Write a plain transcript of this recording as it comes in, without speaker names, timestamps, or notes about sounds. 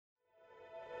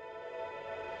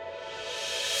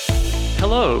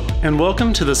Hello, and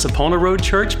welcome to the Sapona Road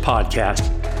Church podcast.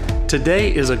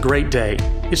 Today is a great day.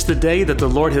 It's the day that the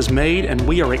Lord has made, and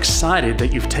we are excited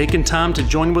that you've taken time to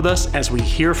join with us as we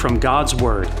hear from God's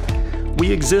Word.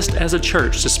 We exist as a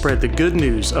church to spread the good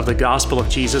news of the gospel of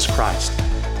Jesus Christ.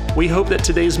 We hope that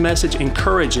today's message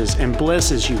encourages and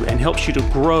blesses you and helps you to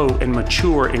grow and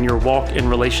mature in your walk and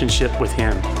relationship with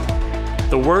Him.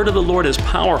 The word of the Lord is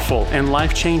powerful and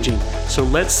life-changing, so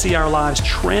let's see our lives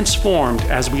transformed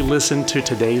as we listen to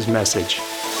today's message.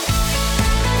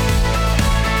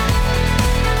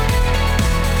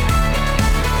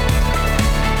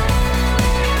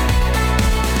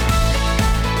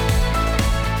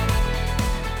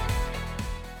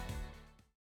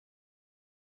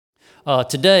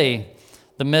 Today,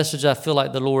 the message I feel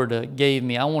like the Lord gave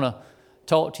me, I want to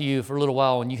talk to you for a little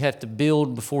while, and you have to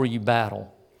build before you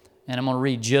battle. And I'm going to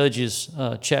read Judges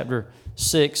chapter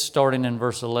 6, starting in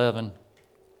verse 11.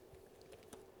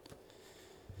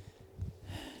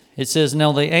 It says,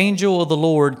 "Now the angel of the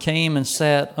Lord came and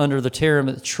sat under the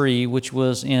terebinth tree, which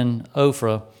was in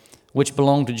Ophrah, which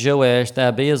belonged to Joash the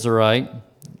Abiezrite."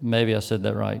 Maybe I said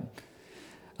that right.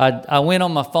 I went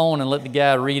on my phone and let the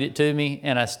guy read it to me,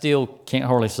 and I still can't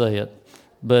hardly say it.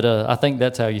 But I think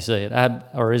that's how you say it.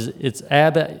 It's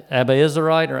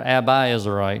Abiezrite or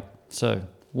Abiezrite. So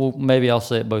maybe I'll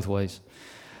say it both ways.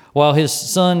 "While his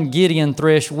son Gideon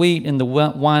threshed wheat in the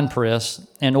winepress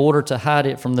in order to hide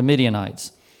it from the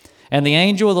Midianites. And the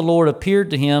angel of the Lord appeared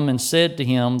to him and said to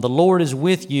him, 'The Lord is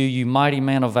with you, you mighty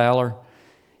man of valor.'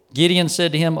 Gideon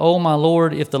said to him, 'O my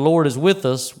Lord, if the Lord is with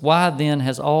us, why then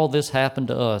has all this happened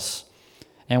to us?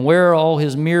 And where are all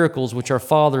his miracles which our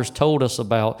fathers told us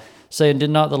about, saying,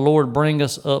 Did not the Lord bring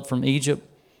us up from Egypt?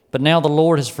 But now the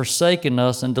Lord has forsaken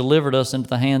us and delivered us into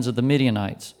the hands of the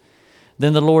Midianites.'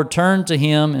 Then the Lord turned to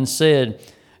him and said,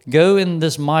 'Go in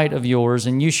this might of yours,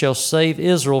 and you shall save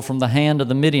Israel from the hand of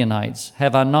the Midianites.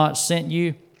 Have I not sent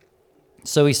you?'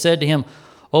 So he said to him,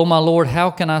 'O my Lord, how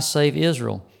can I save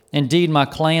Israel? Indeed, my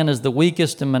clan is the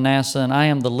weakest in Manasseh, and I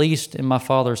am the least in my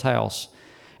father's house.'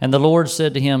 And the Lord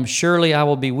said to him, 'Surely I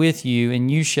will be with you, and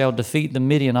you shall defeat the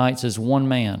Midianites as one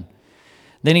man.'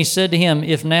 Then he said to him,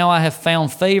 'If now I have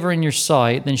found favor in your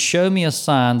sight, then show me a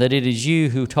sign that it is you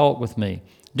who talk with me.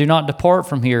 Do not depart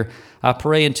from here, I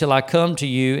pray, until I come to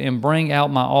you and bring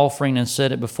out my offering and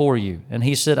set it before you.' And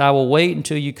he said, 'I will wait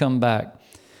until you come back.'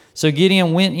 So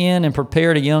Gideon went in and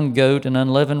prepared a young goat and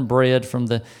unleavened bread from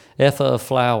the ephah of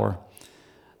flour.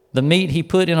 The meat he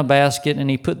put in a basket,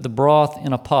 and he put the broth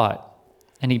in a pot.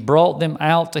 And he brought them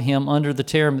out to him under the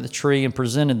terebinth tree and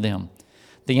presented them.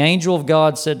 The angel of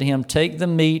God said to him, 'Take the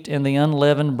meat and the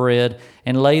unleavened bread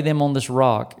and lay them on this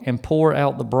rock and pour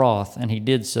out the broth.' And he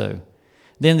did so.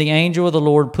 Then the angel of the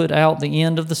Lord put out the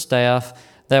end of the staff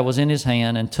that was in his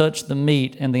hand and touched the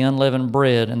meat and the unleavened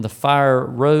bread, and the fire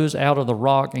rose out of the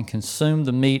rock and consumed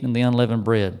the meat and the unleavened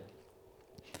bread.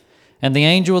 And the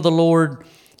angel of the Lord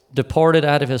departed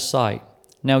out of his sight.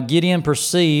 Now Gideon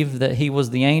perceived that he was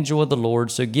the angel of the Lord,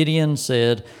 so Gideon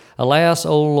said, 'Alas,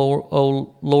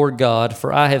 O Lord God,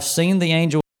 for I have seen the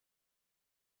angel.'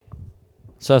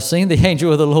 So I've seen the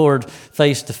angel of the Lord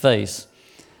face to face.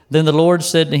 Then the Lord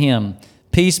said to him,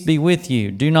 'Peace be with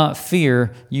you. Do not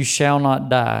fear. You shall not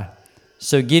die.'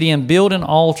 So Gideon built an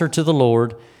altar to the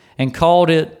Lord and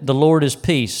called it, 'The Lord is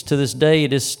Peace.' To this day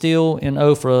it is still in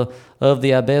Ophrah of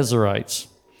the Abiezrites.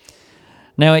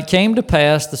 Now it came to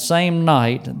pass the same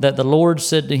night that the Lord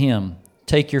said to him,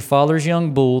 'Take your father's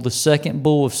young bull, the second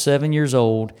bull of 7 years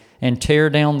old, and tear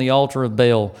down the altar of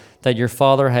Baal that your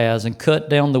father has, and cut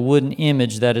down the wooden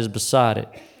image that is beside it.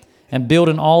 And build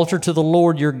an altar to the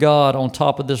Lord your God on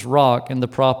top of this rock in the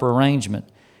proper arrangement.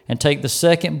 And take the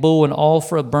second bull and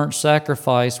offer a burnt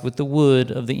sacrifice with the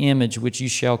wood of the image which you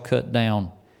shall cut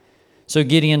down.' So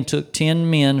Gideon took 10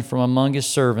 men from among his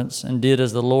servants and did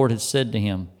as the Lord had said to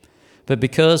him. But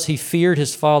because he feared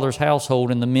his father's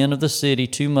household and the men of the city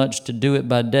too much to do it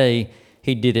by day,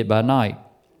 he did it by night.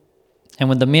 And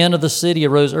when the men of the city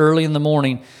arose early in the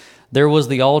morning, there was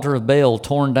the altar of Baal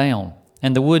torn down,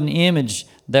 and the wooden image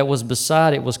that was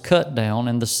beside it was cut down,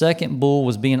 and the second bull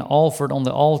was being offered on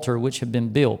the altar which had been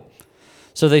built.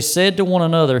 So they said to one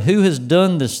another, 'Who has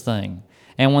done this thing?'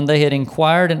 And when they had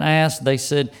inquired and asked, they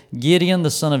said, 'Gideon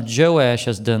the son of Joash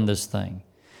has done this thing.'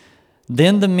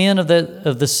 Then the men of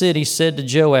the city said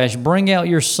to Joash, 'Bring out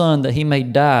your son that he may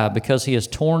die, because he has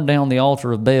torn down the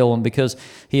altar of Baal, and because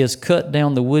he has cut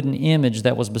down the wooden image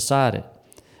that was beside it.'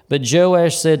 But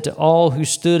Joash said to all who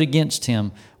stood against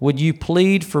him, 'Would you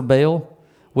plead for Baal?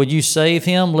 Would you save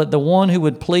him? Let the one who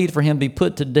would plead for him be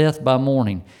put to death by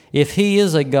morning. If he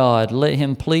is a god, let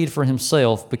him plead for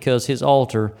himself, because his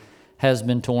altar has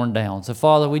been torn down. So,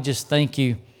 Father, we just thank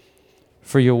you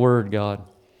for your word, God.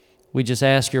 We just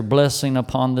ask your blessing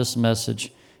upon this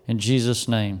message. In Jesus'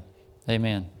 name,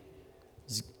 amen.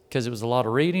 Because it was a lot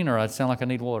of reading, or I sound like I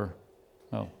need water?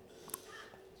 Oh.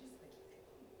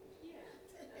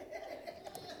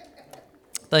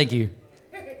 Thank you.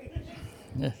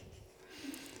 Yeah.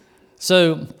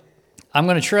 So I'm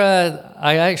going to try.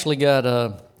 I actually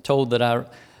got told that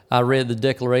I read the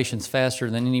declarations faster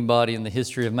than anybody in the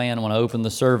history of man when I opened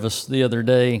the service the other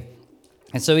day.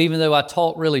 And so even though I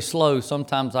talk really slow,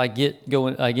 sometimes I get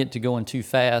to going too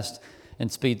fast and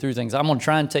speed through things. I'm going to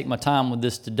try and take my time with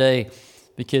this today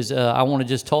because I want to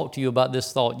just talk to you about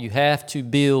this thought. You have to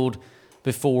build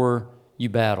before you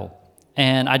battle.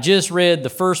 And I just read the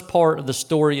first part of the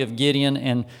story of Gideon,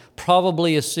 and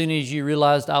probably as soon as you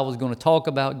realized I was going to talk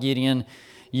about Gideon,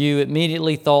 you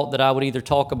immediately thought that I would either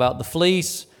talk about the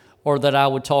fleece or that I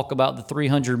would talk about the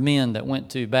 300 men that went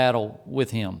to battle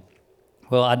with him.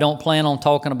 Well, I don't plan on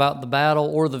talking about the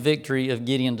battle or the victory of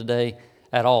Gideon today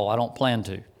at all. I don't plan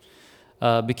to.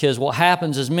 Because what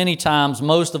happens is many times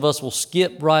most of us will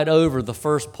skip right over the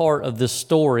first part of this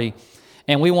story,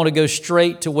 and we want to go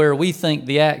straight to where we think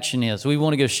the action is. We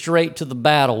want to go straight to the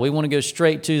battle. We want to go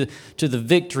straight to the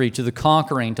victory, to the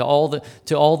conquering, to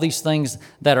all these things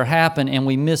that are happening, and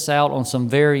we miss out on some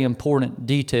very important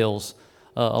details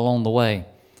along the way.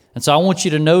 And so I want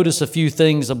you to notice a few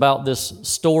things about this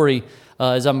story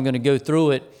as I'm going to go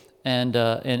through it,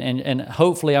 and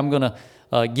hopefully I'm going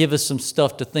to give us some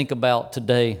stuff to think about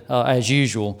today as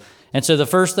usual. And so the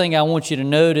first thing I want you to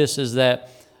notice is that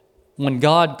when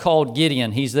God called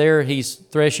Gideon, he's there, he's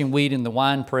threshing wheat in the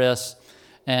wine press,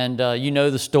 and you know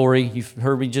the story. You've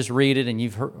heard me just read it, and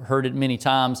you've heard it many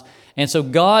times. And so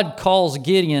God calls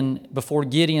Gideon before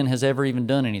Gideon has ever even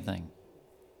done anything.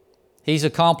 He's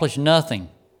accomplished nothing.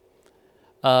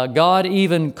 God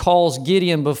even calls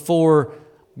Gideon before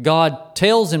God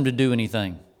tells him to do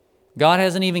anything. God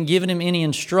hasn't even given him any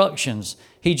instructions.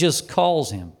 He just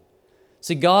calls him.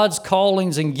 See, God's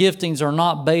callings and giftings are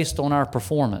not based on our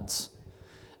performance.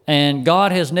 And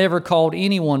God has never called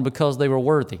anyone because they were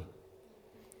worthy.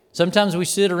 Sometimes we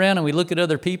sit around and we look at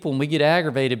other people and we get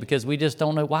aggravated because we just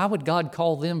don't know, why would God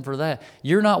call them for that?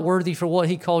 You're not worthy for what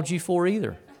he called you for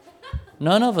either.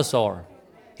 None of us are.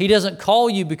 He doesn't call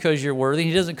you because you're worthy.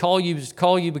 He doesn't call you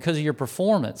because of your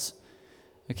performance.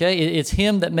 Okay? It's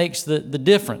him that makes the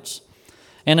difference.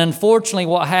 And unfortunately,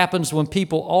 what happens when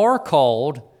people are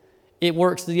called, it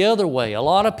works the other way. A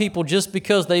lot of people, just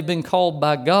because they've been called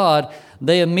by God,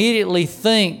 they immediately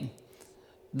think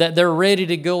that they're ready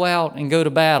to go out and go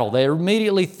to battle. They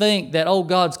immediately think that, oh,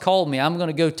 God's called me. I'm going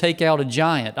to go take out a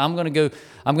giant. I'm going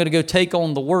to go take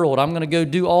on the world. I'm going to go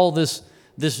do all this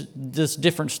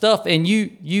different stuff, and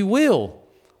you will.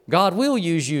 God will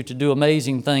use you to do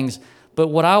amazing things. But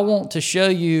what I want to show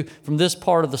you from this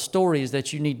part of the story is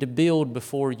that you need to build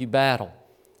before you battle.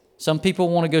 Some people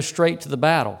want to go straight to the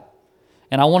battle.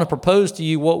 And I want to propose to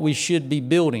you what we should be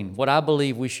building, what I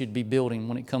believe we should be building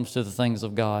when it comes to the things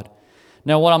of God.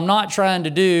 Now, what I'm not trying to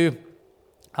do,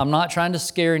 I'm not trying to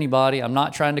scare anybody. I'm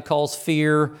not trying to cause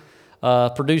fear,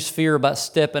 produce fear about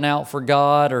stepping out for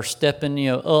God or stepping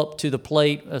up to the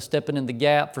plate, stepping in the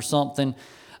gap for something.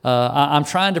 I'm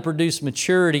trying to produce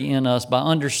maturity in us by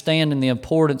understanding the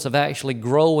importance of actually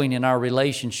growing in our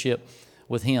relationship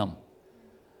with Him.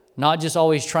 Not just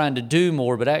always trying to do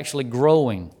more, but actually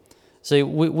growing. See,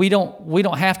 we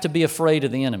don't have to be afraid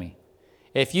of the enemy.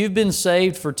 If you've been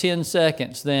saved for 10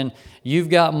 seconds, then you've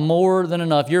got more than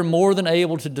enough. You're more than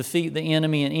able to defeat the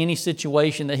enemy in any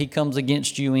situation that he comes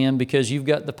against you in, because you've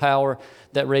got the power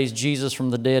that raised Jesus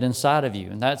from the dead inside of you.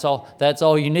 And that's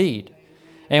all you need.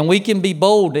 And we can be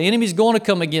bold. The enemy's going to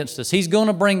come against us. He's going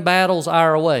to bring battles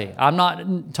our way. I'm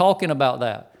not talking about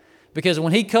that. Because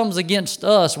when he comes against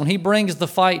us, when he brings the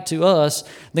fight to us,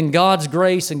 then God's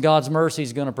grace and God's mercy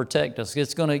is going to protect us.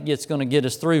 It's going to get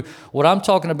us through. What I'm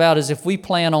talking about is if we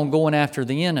plan on going after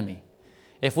the enemy,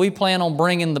 if we plan on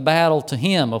bringing the battle to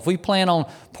him, if we plan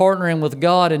on partnering with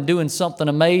God and doing something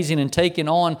amazing and taking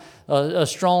on a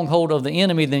stronghold of the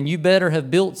enemy, then you better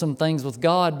have built some things with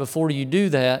God before you do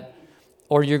that,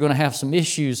 or you're going to have some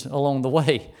issues along the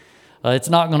way. It's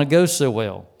not going to go so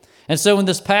well. And so in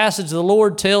this passage, the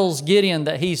Lord tells Gideon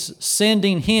that he's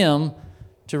sending him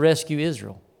to rescue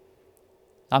Israel.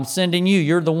 I'm sending you.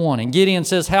 You're the one. And Gideon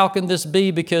says, how can this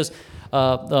be? Because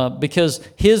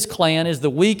his clan is the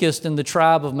weakest in the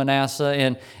tribe of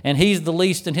Manasseh, and he's the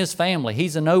least in his family.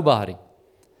 He's a nobody.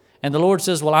 And the Lord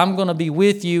says, well, I'm going to be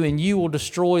with you, and you will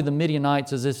destroy the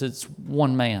Midianites as if it's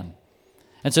one man.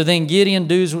 And so then Gideon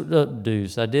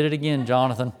does. I did it again,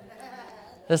 Jonathan.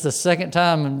 That's the second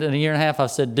time in a year and a half I've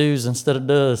said do's instead of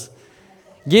does.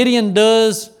 Gideon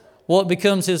does what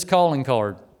becomes his calling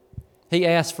card. He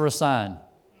asks for a sign.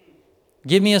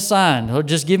 Give me a sign, or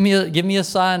just give me a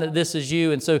sign that this is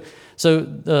you. And so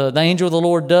the angel of the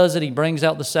Lord does it. He brings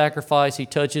out the sacrifice. He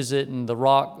touches it, and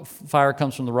fire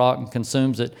comes from the rock and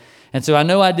consumes it. And so I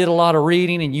know I did a lot of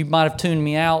reading, and you might have tuned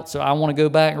me out. So I want to go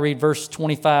back and read verses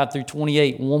 25 through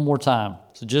 28 one more time.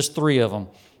 So just 3 of them.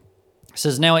 It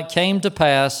says, "Now it came to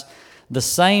pass the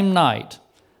same night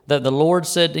that the Lord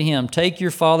said to him, 'Take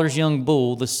your father's young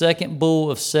bull, the second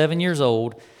bull of 7 years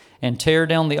old, and tear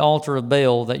down the altar of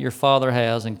Baal that your father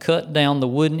has, and cut down the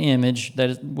wooden image,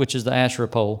 which is the Asherah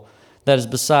pole, that is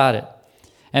beside it.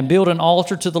 And build an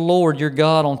altar to the Lord your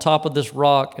God on top of this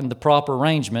rock in the proper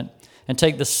arrangement. And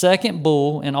take the second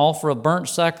bull and offer a burnt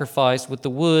sacrifice with the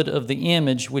wood of the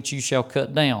image which you shall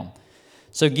cut down.'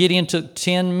 So Gideon took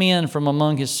 10 men from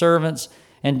among his servants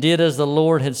and did as the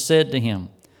Lord had said to him.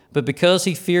 But because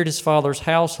he feared his father's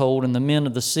household and the men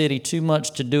of the city too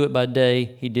much to do it by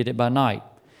day, he did it by night.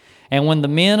 And when the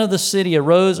men of the city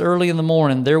arose early in the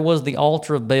morning, there was the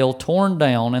altar of Baal torn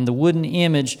down, and the wooden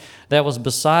image that was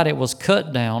beside it was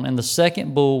cut down, and the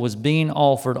second bull was being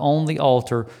offered on the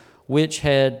altar which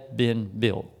had been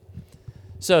built."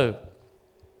 So,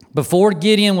 before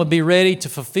Gideon would be ready to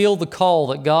fulfill the call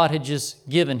that God had just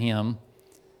given him,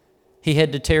 he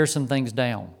had to tear some things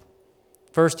down.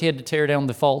 First, he had to tear down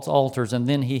the false altars, and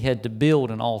then he had to build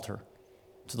an altar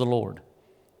to the Lord.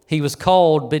 He was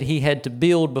called, but he had to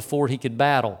build before he could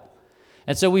battle.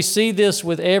 And so we see this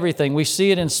with everything. We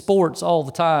see it in sports all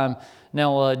the time.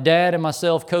 Now, Dad and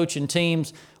myself coaching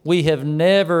teams, we have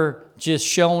never just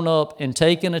shown up and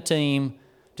taken a team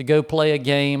to go play a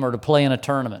game or to play in a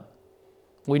tournament.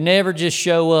 We never just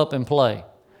show up and play.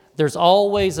 There's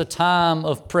always a time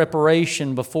of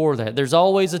preparation before that. There's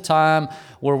always a time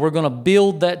where we're going to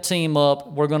build that team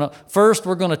up. We're going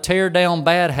to tear down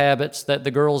bad habits that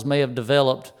the girls may have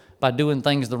developed by doing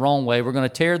things the wrong way. We're going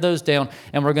to tear those down,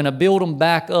 and we're going to build them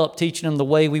back up, teaching them the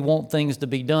way we want things to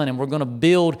be done. And we're going to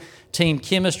build team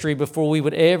chemistry before we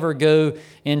would ever go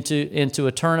into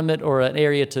a tournament or an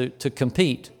area to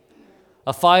compete.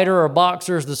 A fighter or a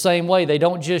boxer is the same way. They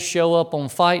don't just show up on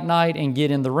fight night and get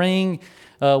in the ring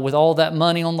with all that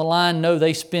money on the line. No,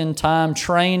 they spend time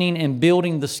training and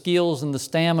building the skills and the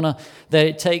stamina that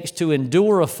it takes to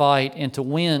endure a fight and to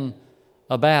win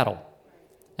a battle.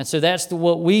 And so that's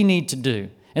what we need to do.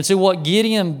 And so what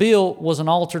Gideon built was an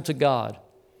altar to God.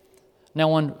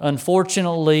 Now,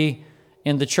 unfortunately,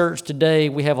 in the church today,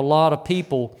 we have a lot of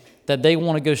people that they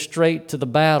want to go straight to the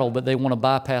battle, but they want to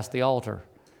bypass the altar.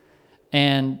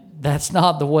 And that's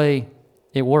not the way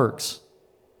it works.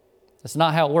 That's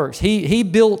not how it works. He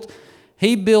built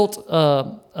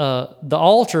the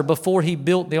altar before he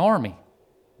built the army,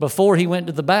 before he went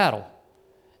to the battle.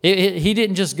 He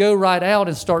didn't just go right out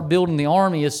and start building the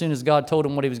army as soon as God told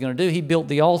him what he was going to do. He built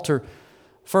the altar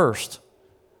first.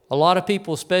 A lot of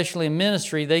people, especially in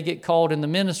ministry, they get called in the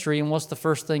ministry, and what's the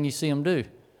first thing you see them do?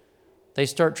 They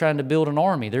start trying to build an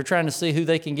army. They're trying to see who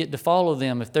they can get to follow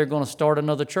them, if they're going to start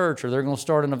another church or they're going to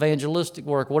start an evangelistic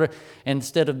work, whatever,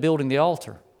 instead of building the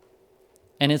altar.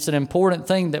 And it's an important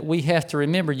thing that we have to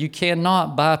remember. You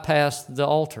cannot bypass the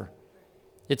altar.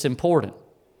 It's important.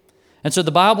 And so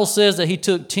the Bible says that he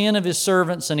took 10 of his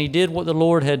servants and he did what the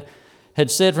Lord had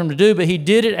said for him to do, but he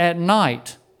did it at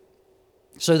night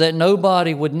so that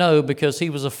nobody would know, because he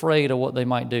was afraid of what they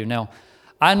might do. Now,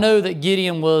 I know that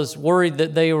Gideon was worried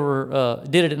that they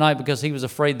did it at night because he was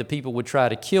afraid the people would try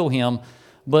to kill him.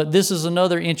 But this is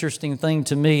another interesting thing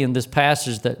to me in this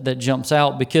passage that jumps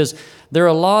out, because there are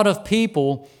a lot of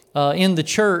people in the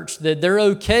church that they're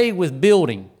okay with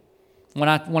building. When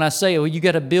I say, well, you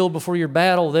got to build before your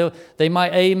battle, they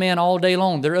might amen all day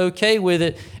long. They're okay with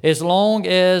it as long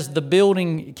as the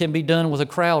building can be done with a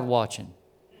crowd watching.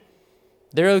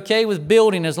 They're okay with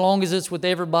building as long as it's with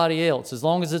everybody else, as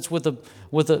long as it's with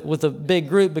a big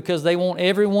group, because they want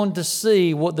everyone to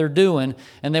see what they're doing,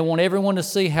 and they want everyone to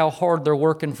see how hard they're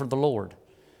working for the Lord.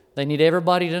 They need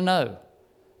everybody to know.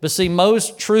 But see,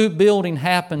 most true building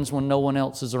happens when no one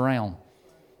else is around.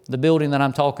 The building that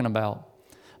I'm talking about.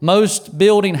 Most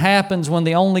building happens when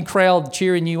the only crowd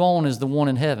cheering you on is the one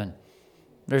in heaven.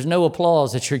 There's no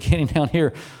applause that you're getting down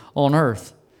here on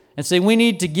earth. And see, we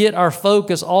need to get our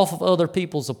focus off of other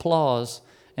people's applause,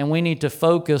 and we need to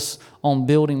focus on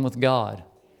building with God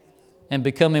and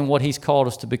becoming what He's called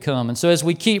us to become. And so as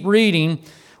we keep reading,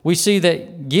 we see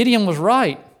that Gideon was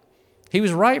right. He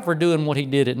was right for doing what he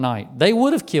did at night. They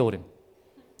would have killed him.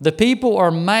 The people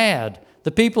are mad.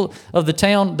 The people of the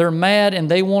town, they're mad, and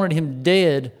they wanted him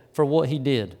dead for what he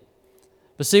did.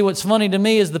 But see, what's funny to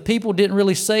me is the people didn't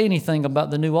really say anything about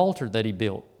the new altar that he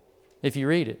built, if you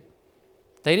read it.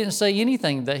 They didn't say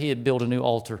anything that he had built a new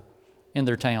altar in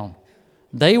their town.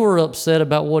 They were upset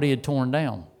about what he had torn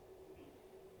down.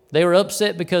 They were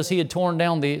upset because he had torn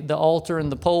down the altar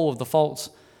and the pole of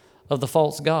the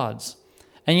false gods.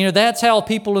 And you know, that's how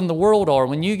people in the world are.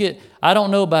 When you get, I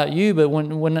don't know about you, but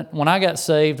when I got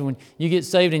saved, when you get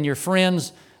saved and your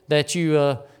friends that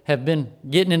you have been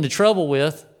getting into trouble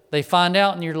with, they find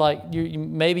out and you're like,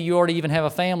 maybe you already even have a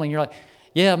family and you're like,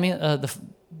 yeah, I mean,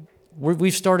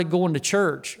 we've started going to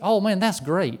church. Oh man, that's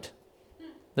great.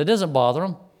 That doesn't bother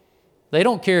them. They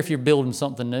don't care if you're building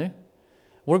something new.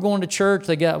 We're going to church.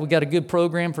 We got a good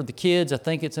program for the kids. I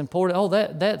think it's important. Oh,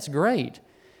 that's great.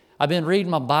 I've been reading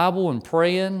my Bible and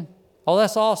praying. Oh,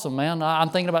 that's awesome, man. I'm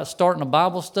thinking about starting a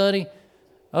Bible study.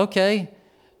 Okay.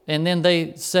 And then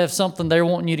they have something they're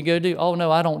wanting you to go do. Oh,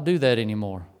 no, I don't do that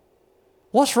anymore.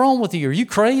 What's wrong with you? Are you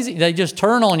crazy? They just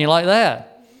turn on you like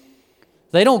that.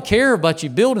 They don't care about you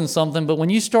building something, but when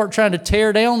you start trying to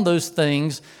tear down those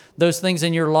things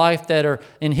in your life that are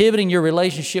inhibiting your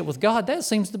relationship with God, that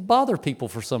seems to bother people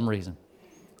for some reason.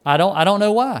 I don't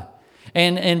know why.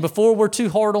 And before we're too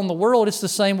hard on the world, it's the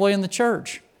same way in the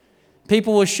church.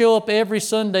 People will show up every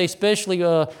Sunday, especially,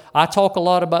 I talk a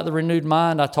lot about the renewed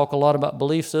mind. I talk a lot about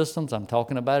belief systems. I'm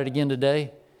talking about it again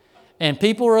today. And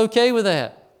people are okay with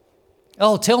that.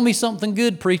 Oh, tell me something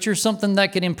good, preacher, something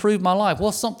that could improve my life.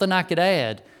 What's something I could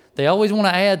add? They always want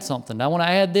to add something. I want to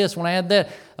add this, want to add that.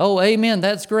 Oh, amen,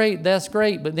 that's great, that's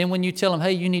great. But then when you tell them,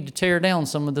 hey, you need to tear down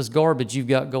some of this garbage you've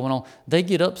got going on, they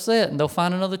get upset and they'll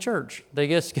find another church. They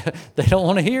don't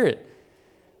want to hear it.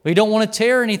 We don't want to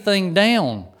tear anything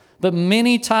down. But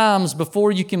many times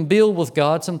before you can build with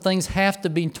God, some things have to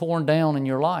be torn down in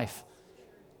your life.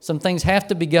 Some things have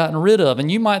to be gotten rid of. And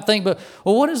you might think, but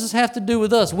well, what does this have to do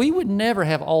with us? We would never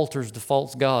have altars to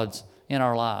false gods in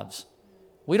our lives.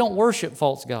 We don't worship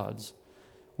false gods.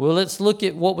 Well, let's look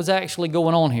at what was actually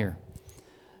going on here.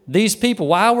 These people,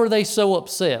 why were they so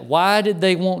upset? Why did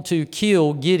they want to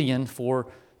kill Gideon for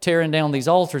tearing down these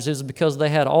altars? It's because they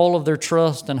had all of their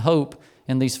trust and hope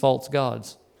in these false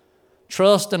gods.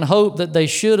 Trust and hope that they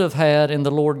should have had in the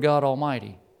Lord God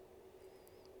Almighty.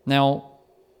 Now,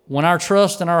 when our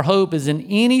trust and our hope is in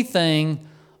anything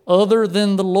other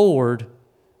than the Lord,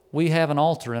 we have an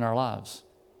altar in our lives.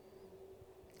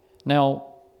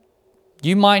 Now,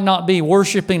 you might not be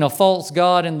worshiping a false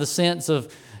god in the sense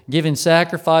of giving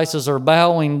sacrifices or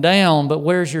bowing down, but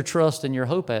where's your trust and your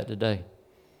hope at today?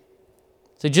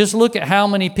 So just look at how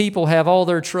many people have all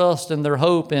their trust and their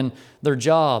hope in their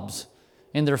jobs,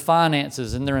 in their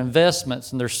finances, in their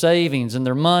investments, in their savings, in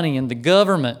their money, in the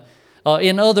government,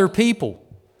 in other people.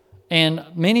 And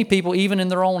many people, even in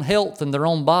their own health and their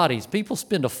own bodies. People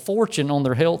spend a fortune on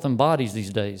their health and bodies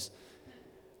these days.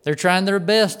 They're trying their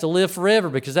best to live forever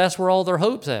because that's where all their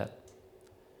hope's at.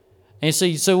 And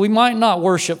see, so we might not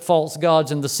worship false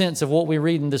gods in the sense of what we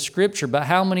read in the Scripture, but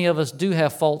how many of us do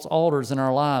have false altars in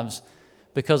our lives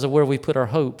because of where we put our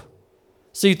hope?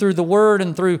 See, through the Word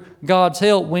and through God's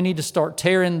help, we need to start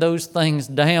tearing those things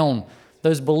down,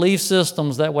 those belief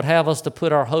systems that would have us to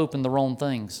put our hope in the wrong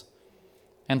things.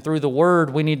 And through the Word,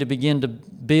 we need to begin to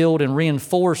build and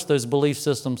reinforce those belief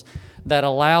systems that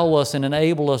allow us and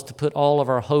enable us to put all of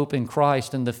our hope in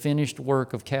Christ and the finished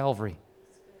work of Calvary.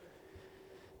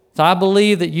 So I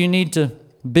believe that you need to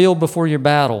build before your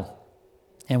battle.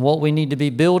 And what we need to be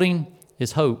building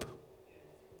is hope.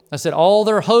 I said all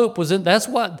their hope was in, that's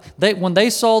what, when they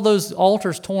saw those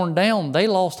altars torn down, they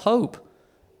lost hope.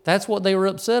 That's what they were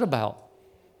upset about.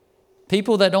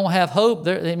 People that don't have hope,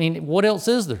 what else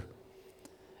is there?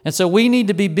 And so we need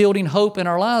to be building hope in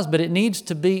our lives, but it needs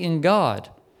to be in God.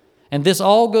 And this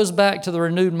all goes back to the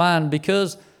renewed mind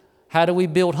because how do we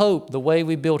build hope? The way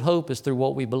we build hope is through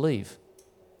what we believe.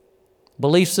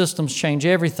 Belief systems change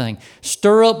everything.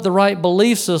 Stir up the right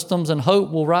belief systems and hope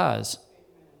will rise.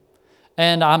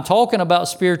 And I'm talking about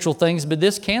spiritual things, but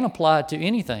this can apply to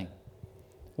anything.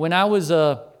 When I was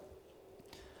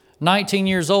 19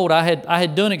 years old, I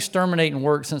had done exterminating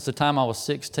work since the time I was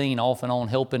 16, off and on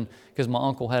helping because my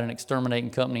uncle had an exterminating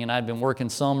company and I'd been working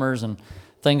summers and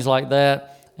things like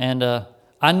that. And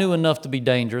I knew enough to be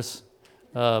dangerous,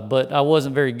 but I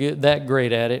wasn't that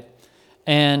great at it.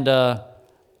 And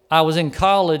I was in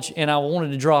college and I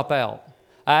wanted to drop out.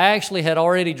 I actually had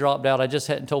already dropped out. I just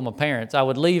hadn't told my parents. I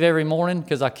would leave every morning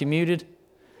because I commuted.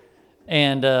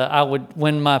 And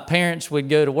when my parents would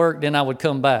go to work, then I would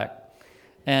come back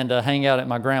and hang out at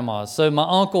my grandma's. So my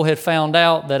uncle had found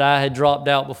out that I had dropped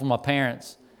out before my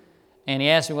parents. And he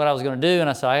asked me what I was going to do. And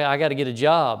I said, I got to get a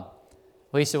job.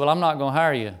 Well, he said, well, I'm not going to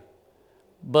hire you.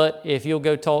 But if you'll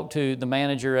go talk to the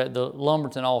manager at the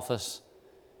Lumberton office,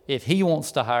 if he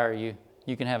wants to hire you,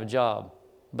 you can have a job.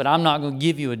 But I'm not going to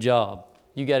give you a job.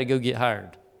 You got to go get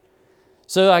hired.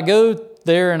 So I go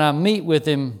there and I meet with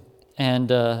him,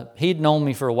 and he'd known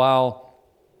me for a while.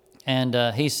 And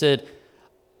he said,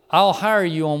 I'll hire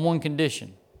you on one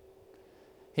condition.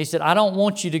 He said, I don't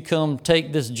want you to come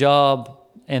take this job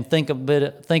and think of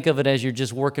it as you're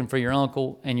just working for your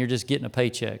uncle and you're just getting a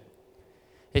paycheck.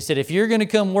 He said, if you're going to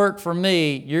come work for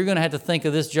me, you're going to have to think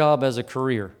of this job as a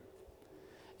career.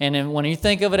 And then when you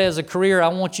think of it as a career, I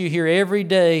want you here every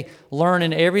day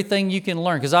learning everything you can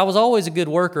learn. Because I was always a good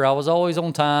worker. I was always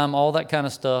on time, all that kind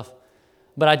of stuff.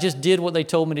 But I just did what they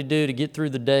told me to do to get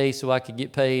through the day so I could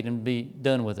get paid and be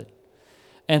done with it.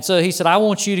 And so he said, I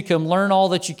want you to come learn all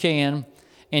that you can,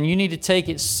 and you need to take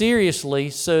it seriously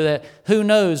so that, who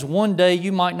knows, one day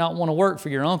you might not want to work for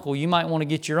your uncle. You might want to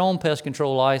get your own pest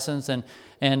control license and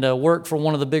work for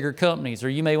one of the bigger companies, or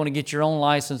you may want to get your own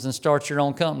license and start your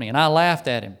own company. And I laughed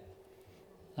at him.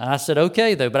 And I said,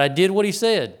 okay, though, but I did what he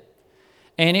said.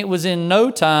 And it was in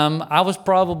no time, I was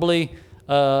probably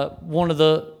one of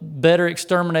the better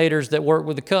exterminators that worked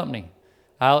with the company.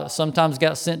 I sometimes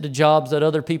got sent to jobs that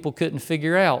other people couldn't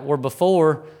figure out, where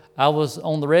before I was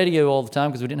on the radio all the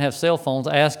time because we didn't have cell phones,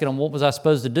 asking them what was I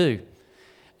supposed to do.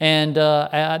 And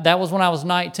that was when I was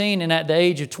 19, and at the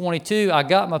age of 22, I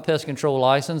got my pest control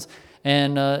license,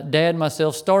 and Dad and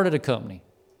myself started a company.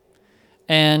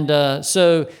 And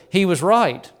so he was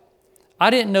right. I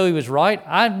didn't know he was right.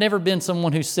 I've never been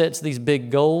someone who sets these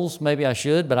big goals. Maybe I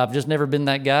should, but I've just never been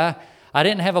that guy. I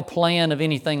didn't have a plan of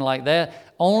anything like that.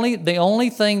 The only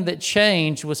thing that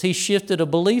changed was he shifted a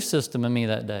belief system in me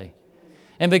that day.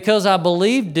 And because I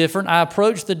believed different, I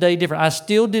approached the day different. I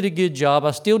still did a good job.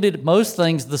 I still did most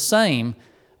things the same,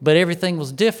 but everything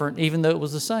was different even though it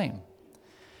was the same.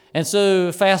 And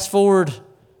so fast forward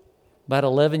about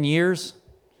 11 years.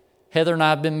 Heather and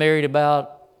I have been married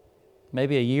about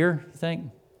maybe a year, I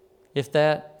think, if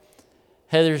that.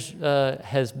 Heather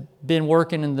has been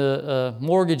working in the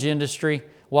mortgage industry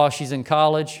while she's in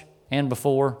college and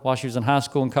before, while she was in high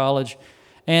school and college.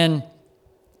 And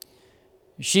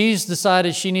she's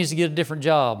decided she needs to get a different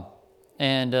job.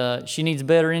 And she needs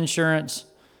better insurance.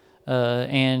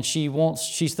 And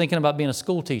she's thinking about being a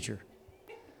school teacher.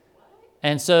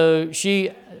 And so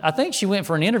I think she went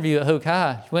for an interview at Hoke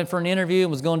High. She went for an interview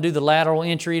and was going to do the lateral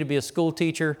entry to be a school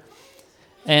teacher.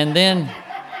 And then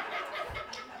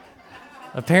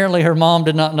apparently her mom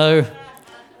did not know.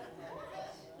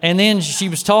 And then she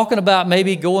was talking about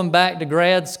maybe going back to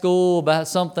grad school, about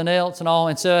something else and all.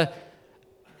 And so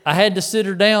I had to sit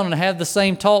her down and have the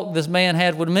same talk this man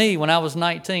had with me when I was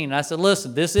 19. And I said,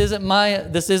 listen, this isn't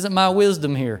my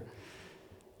wisdom here.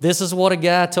 This is what a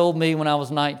guy told me when I was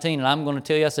 19, and I'm going to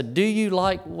tell you. I said, do you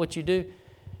like what you do?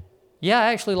 Yeah,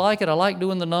 I actually like it. I like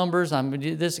doing the numbers.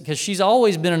 Because she's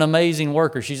always been an amazing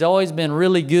worker. She's always been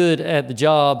really good at the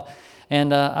job.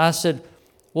 And I said,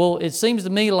 well, it seems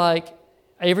to me like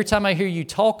every time I hear you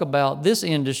talk about this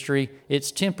industry,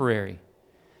 it's temporary.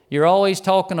 You're always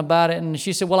talking about it. And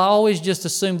she said, well, I always just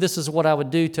assumed this is what I would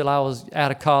do till I was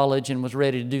out of college and was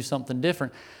ready to do something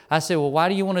different. I said, well, why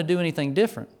do you want to do anything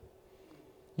different?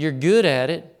 You're good at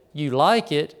it, you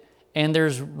like it, and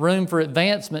there's room for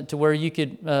advancement to where you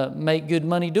could make good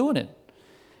money doing it.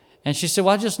 And she said,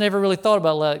 well, I just never really thought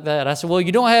about it like that. I said, well,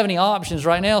 you don't have any options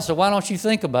right now, so why don't you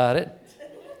think about it?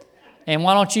 And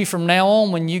why don't you, from now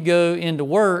on, when you go into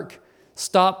work,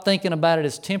 stop thinking about it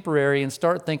as temporary and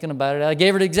start thinking about it. I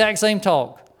gave her the exact same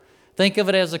talk. Think of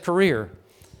it as a career.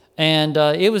 And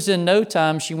it was in no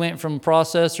time she went from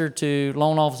processor to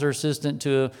loan officer assistant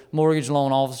to a mortgage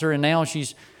loan officer, and now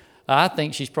I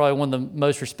think she's probably one of the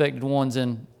most respected ones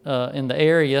in the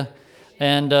area.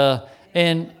 And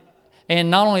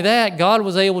not only that, God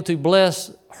was able to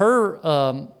bless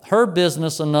her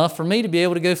business enough for me to be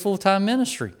able to go full-time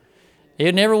ministry.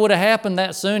 It never would have happened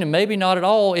that soon, and maybe not at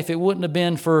all if it wouldn't have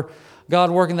been for God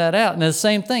working that out. And the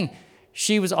same thing,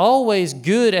 she was always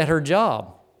good at her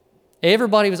job.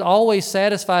 Everybody was always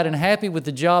satisfied and happy with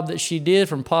the job that she did,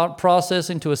 from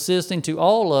processing to assisting to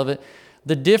all of it.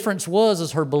 The difference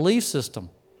was her belief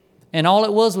system. And all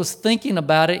it was thinking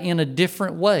about it in a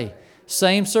different way.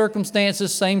 Same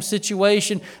circumstances, same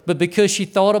situation, but because she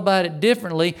thought about it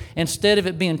differently, instead of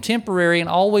it being temporary and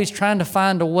always trying to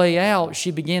find a way out, she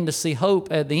began to see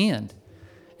hope at the end.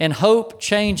 And hope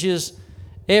changes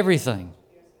everything.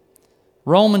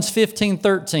 Romans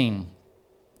 15:13.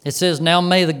 It says, now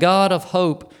may the God of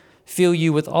hope fill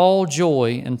you with all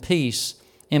joy and peace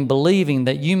in believing,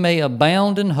 that you may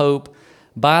abound in hope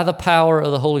by the power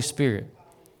of the Holy Spirit.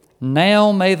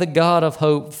 Now may the God of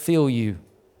hope fill you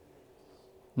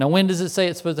Now, when does it say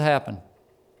it's supposed to happen?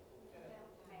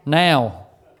 Now.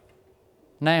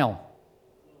 Now.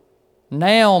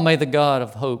 Now may the God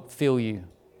of hope fill you.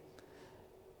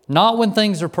 Not when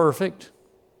things are perfect,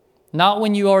 not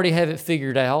when you already have it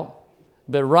figured out,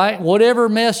 but whatever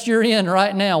mess you're in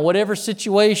right now, whatever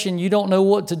situation you don't know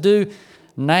what to do,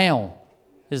 now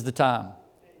is the time.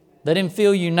 Let Him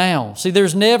fill you now. See,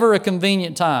 there's never a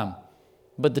convenient time,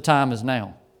 but the time is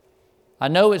now. I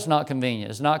know it's not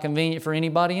convenient. It's not convenient for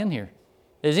anybody in here.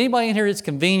 Is anybody in here it's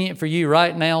convenient for you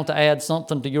right now to add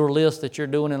something to your list that you're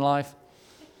doing in life?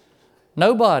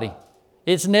 Nobody.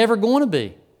 It's never going to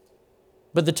be.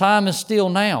 But the time is still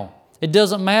now. It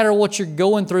doesn't matter what you're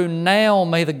going through. Now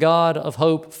may the God of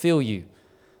hope fill you.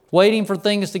 Waiting for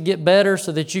things to get better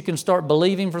so that you can start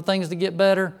believing for things to get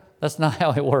better, that's not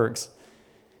how it works.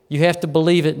 You have to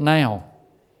believe it now.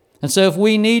 And so if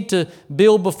we need to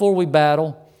build before we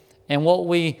battle, and what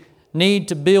we need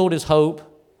to build is hope,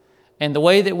 and the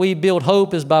way that we build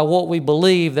hope is by what we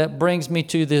believe, that brings me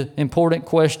to the important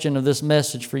question of this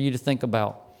message for you to think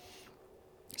about.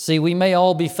 See, we may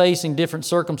all be facing different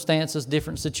circumstances,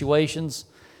 different situations,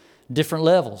 different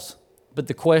levels, but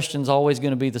the question's always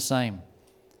going to be the same.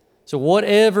 So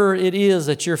whatever it is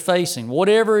that you're facing,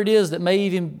 whatever it is that may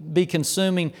even be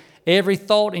consuming every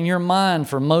thought in your mind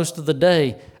for most of the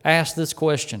day, ask this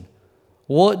question: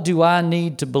 what do I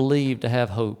need to believe to have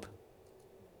hope?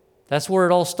 That's where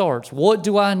it all starts. What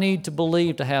do I need to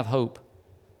believe to have hope?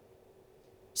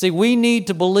 See, we need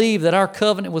to believe that our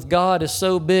covenant with God is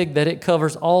so big that it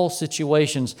covers all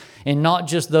situations and not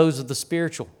just those of the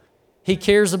spiritual. He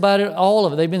cares about it, all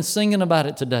of it. They've been singing about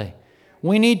it today.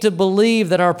 We need to believe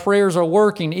that our prayers are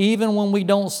working even when we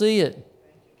don't see it.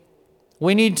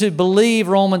 We need to believe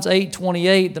Romans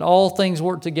 8:28, that all things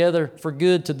work together for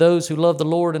good to those who love the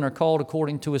Lord and are called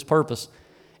according to His purpose.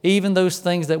 Even those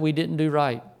things that we didn't do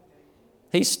right.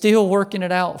 He's still working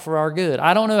it out for our good.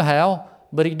 I don't know how,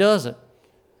 but He does it.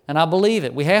 And I believe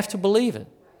it. We have to believe it.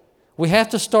 We have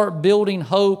to start building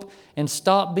hope and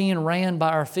stop being ran by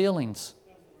our feelings.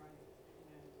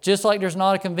 Just like there's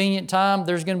not a convenient time,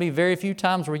 there's going to be very few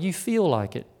times where you feel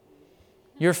like it.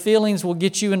 Your feelings will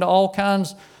get you into all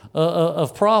kinds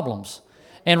of problems.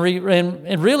 And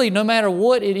really, no matter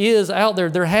what it is out there,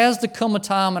 there has to come a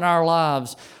time in our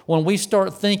lives when we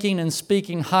start thinking and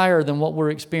speaking higher than what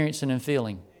we're experiencing and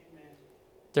feeling.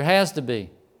 There has to be.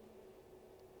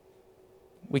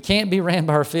 We can't be ran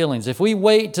by our feelings. If we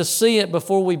wait to see it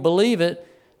before we believe it,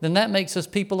 then that makes us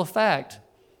people of fact.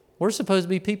 We're supposed to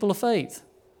be people of faith,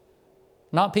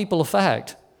 not people of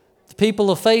fact. The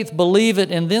people of faith believe it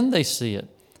and then they see it.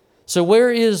 So where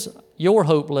is your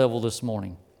hope level this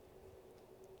morning?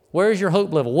 Where is your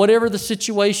hope level? Whatever the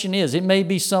situation is, it may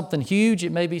be something huge,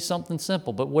 it may be something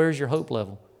simple, but where's your hope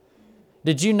level?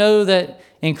 Did you know that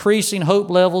increasing hope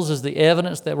levels is the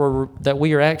evidence that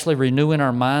we are actually renewing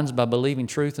our minds by believing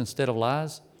truth instead of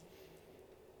lies?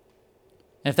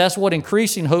 And if that's what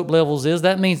increasing hope levels is,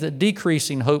 that means that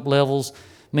decreasing hope levels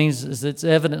means it's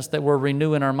evidence that we're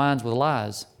renewing our minds with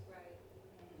lies.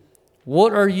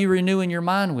 What are you renewing your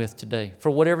mind with today for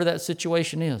whatever that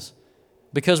situation is?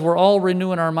 Because we're all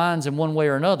renewing our minds in one way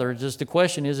or another. Just the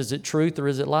question is it truth or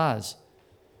is it lies?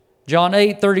 John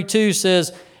 8:32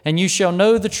 says, "And you shall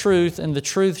know the truth, and the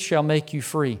truth shall make you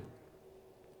free."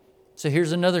 So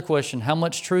here's another question. How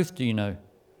much truth do you know?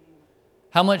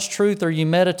 How much truth are you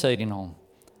meditating on?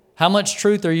 How much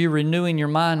truth are you renewing your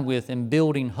mind with and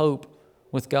building hope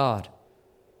with God?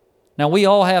 Now, we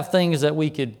all have things that we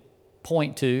could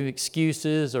point to,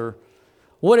 excuses or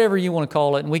whatever you want to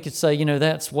call it, and we could say,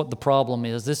 that's what the problem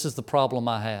is. This is the problem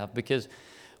I have, because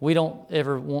we don't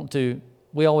ever want to.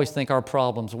 We always think our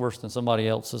problem's worse than somebody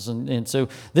else's, and so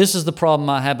this is the problem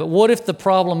I have. But what if the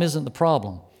problem isn't the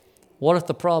problem? What if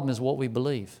the problem is what we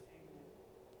believe?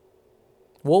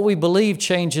 What we believe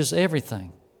changes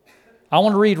everything. I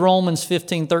want to read Romans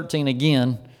 15:13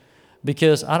 again,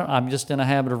 because I'm just in a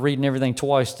habit of reading everything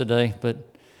twice today. But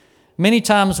many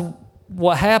times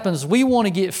what happens, we want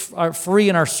to get free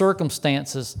in our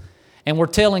circumstances, and we're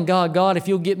telling God, God, if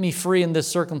you'll get me free in this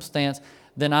circumstance,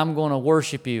 then I'm going to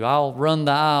worship you. I'll run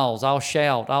the aisles, I'll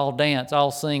shout, I'll dance,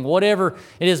 I'll sing, whatever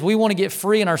it is. We want to get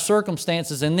free in our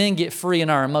circumstances and then get free in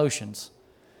our emotions.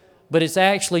 But it's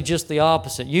actually just the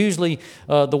opposite. Usually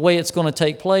the way it's going to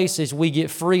take place is we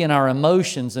get free in our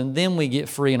emotions and then we get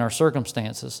free in our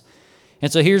circumstances.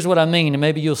 And so here's what I mean, and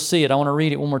maybe you'll see it. I want to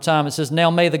read it one more time. It says, "Now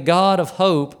may the God of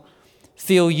hope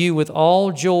fill you with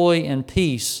all joy and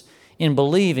peace in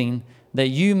believing, that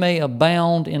you may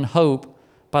abound in hope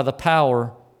by the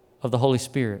power of the Holy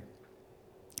Spirit."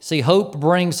 See, hope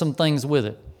brings some things with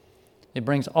it. It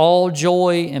brings all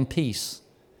joy and peace.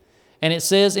 And it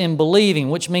says in believing,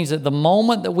 which means that the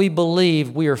moment that we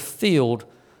believe, we are filled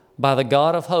by the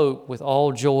God of hope with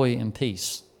all joy and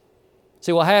peace.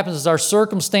 See, what happens is our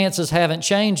circumstances haven't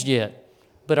changed yet,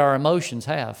 but our emotions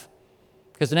have.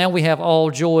 Because now we have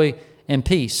all joy and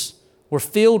peace. We're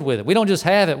filled with it. We don't just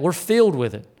have it, we're filled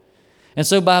with it. And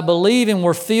so by believing,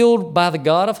 we're filled by the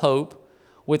God of hope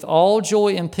with all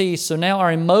joy and peace. So now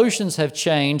our emotions have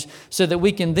changed so that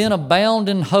we can then abound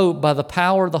in hope by the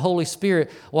power of the Holy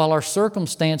Spirit while our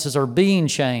circumstances are being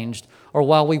changed or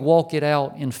while we walk it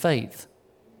out in faith.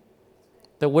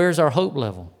 But where's our hope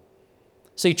level?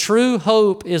 See, true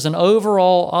hope is an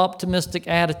overall optimistic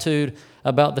attitude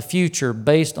about the future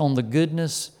based on the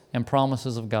goodness and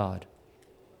promises of God.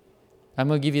 I'm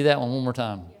going to give you that one more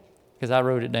time because I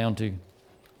wrote it down too.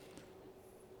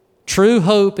 True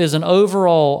hope is an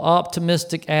overall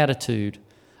optimistic attitude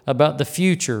about the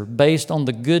future based on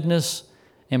the goodness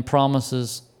and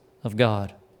promises of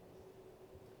God.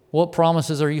 What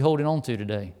promises are you holding on to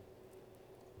today?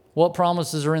 What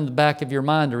promises are in the back of your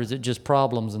mind, or is it just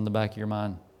problems in the back of your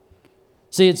mind?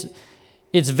 See,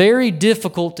 it's very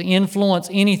difficult to influence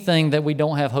anything that we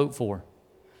don't have hope for.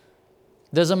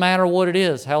 Doesn't matter what it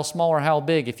is, how small or how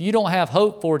big. If you don't have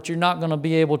hope for it, you're not going to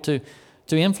be able to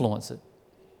influence it.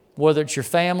 Whether it's your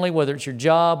family, whether it's your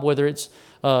job, whether it's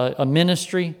a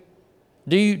ministry.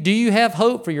 Do you have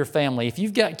hope for your family? If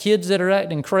you've got kids that are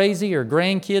acting crazy or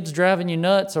grandkids driving you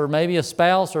nuts or maybe a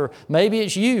spouse or maybe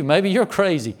it's you, maybe you're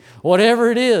crazy,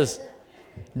 whatever it is,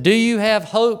 do you have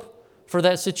hope for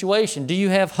that situation? Do you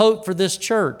have hope for this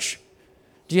church?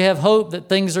 Do you have hope that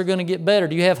things are going to get better?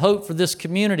 Do you have hope for this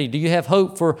community? Do you have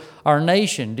hope for our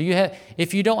nation?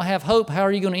 If you don't have hope, how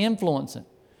are you going to influence it?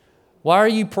 Why are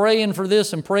you praying for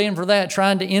this and praying for that,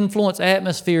 trying to influence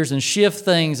atmospheres and shift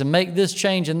things and make this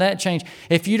change and that change?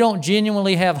 If you don't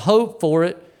genuinely have hope for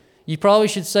it, you probably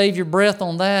should save your breath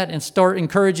on that and start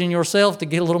encouraging yourself to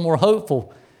get a little more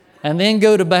hopeful and then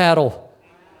go to battle.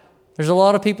 There's a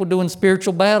lot of people doing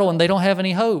spiritual battle and they don't have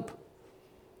any hope.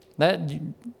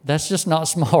 That's just not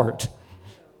smart.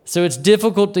 So it's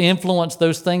difficult to influence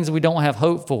those things we don't have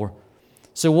hope for.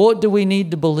 So what do we need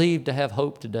to believe to have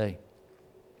hope today?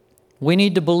 We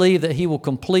need to believe that He will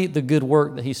complete the good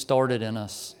work that He started in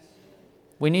us.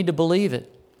 We need to believe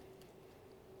it.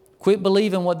 Quit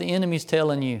believing what the enemy's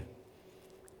telling you.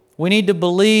 We need to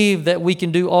believe that we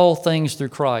can do all things through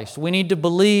Christ. We need to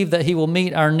believe that He will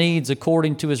meet our needs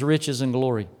according to His riches and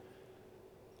glory.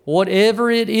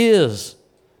 Whatever it is,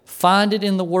 find it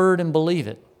in the Word and believe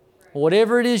it.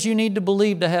 Whatever it is you need to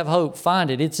believe to have hope,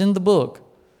 find it. It's in the book.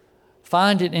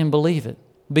 Find it and believe it.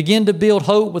 Begin to build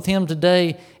hope with Him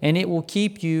today, and it will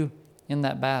keep you in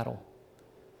that battle.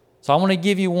 So I want to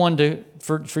give you one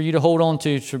for you to hold on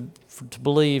to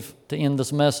believe to end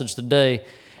this message today,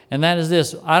 and that is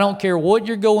this. I don't care what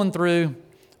you're going through,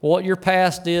 what your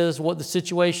past is, what the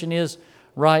situation is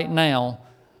right now.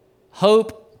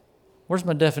 Hope, where's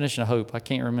my definition of hope? I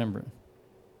can't remember it.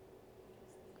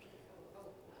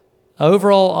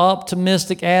 Overall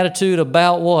optimistic attitude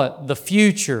about what? The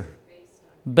future.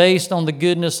 Based on the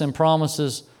goodness and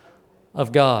promises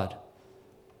of God.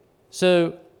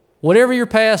 So whatever your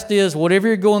past is, whatever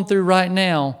you're going through right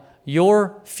now,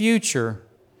 your future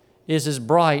is as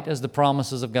bright as the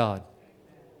promises of God.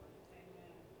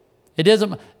 It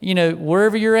doesn't,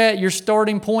 wherever you're at, your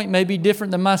starting point may be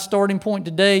different than my starting point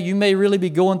today. You may really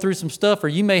be going through some stuff, or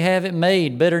you may have it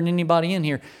made better than anybody in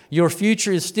here. Your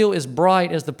future is still as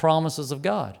bright as the promises of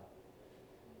God.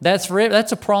 That's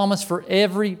a promise for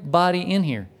everybody in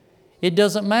here. It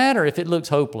doesn't matter if it looks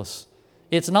hopeless.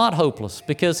 It's not hopeless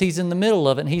because He's in the middle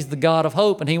of it, and He's the God of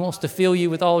hope, and He wants to fill you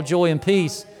with all joy and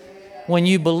peace when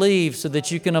you believe so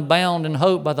that you can abound in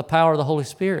hope by the power of the Holy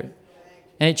Spirit.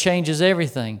 And it changes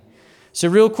everything. So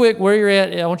real quick, where you're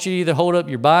at, I want you to either hold up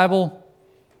your Bible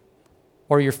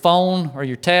or your phone or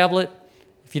your tablet.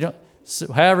 If you don't,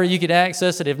 however you could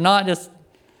access it. If not,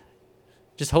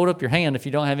 just hold up your hand if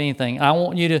you don't have anything. I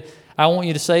want you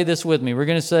to say this with me. We're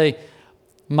going to say,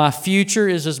 my future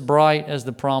is as bright as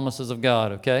the promises of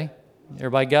God, okay?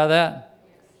 Everybody got that?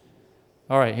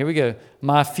 All right, here we go.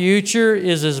 My future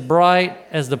is as bright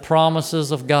as the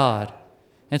promises of God.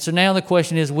 And so now the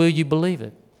question is, will you believe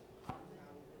it?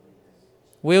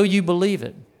 Will you believe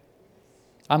it?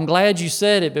 I'm glad you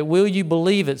said it, but will you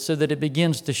believe it so that it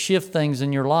begins to shift things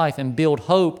in your life and build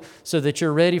hope so that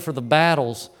you're ready for the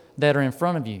battles that are in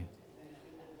front of you?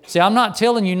 See, I'm not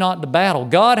telling you not to battle.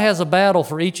 God has a battle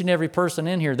for each and every person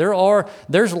in here.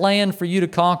 There's land for you to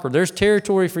conquer. There's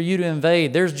territory for you to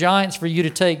invade. There's giants for you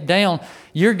to take down.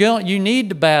 You need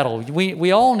to battle.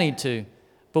 We all need to.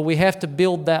 But we have to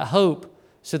build that hope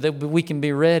so that we can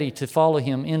be ready to follow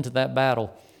Him into that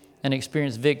battle and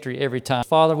experience victory every time.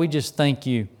 Father, we just thank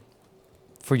you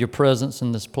for your presence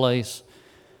in this place.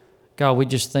 God, we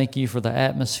just thank you for the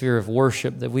atmosphere of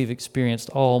worship that we've experienced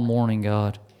all morning,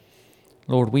 God.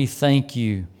 Lord, we thank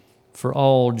you for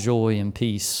all joy and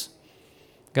peace.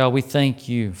 God, we thank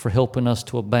you for helping us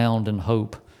to abound in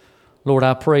hope. Lord,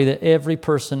 I pray that every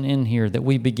person in here, that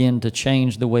we begin to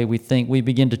change the way we think. We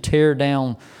begin to tear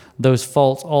down those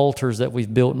false altars that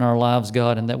we've built in our lives,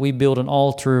 God, and that we build an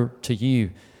altar to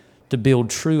you to build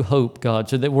true hope, God,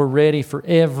 so that we're ready for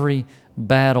every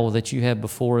battle that you have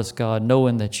before us, God,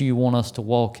 knowing that you want us to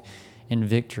walk in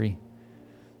victory.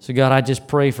 So, God, I just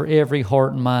pray for every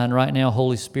heart and mind right now,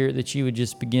 Holy Spirit, that you would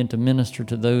just begin to minister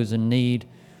to those in need.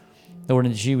 Lord,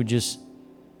 that you would just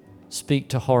speak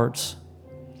to hearts.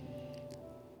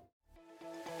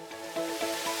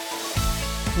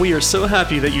 We are so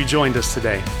happy that you joined us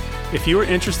today. If you are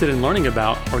interested in learning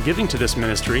about or giving to this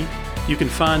ministry, you can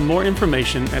find more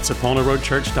information at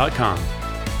saponaroadchurch.com.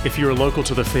 If you are local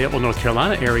to the Fayetteville, North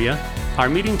Carolina area, our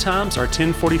meeting times are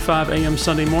 10:45 a.m.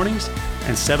 Sunday mornings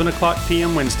and 7 o'clock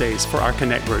p.m. Wednesdays for our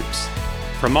Connect groups.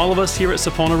 From all of us here at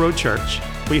Sapona Road Church,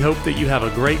 we hope that you have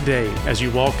a great day as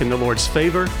you walk in the Lord's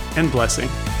favor and blessing.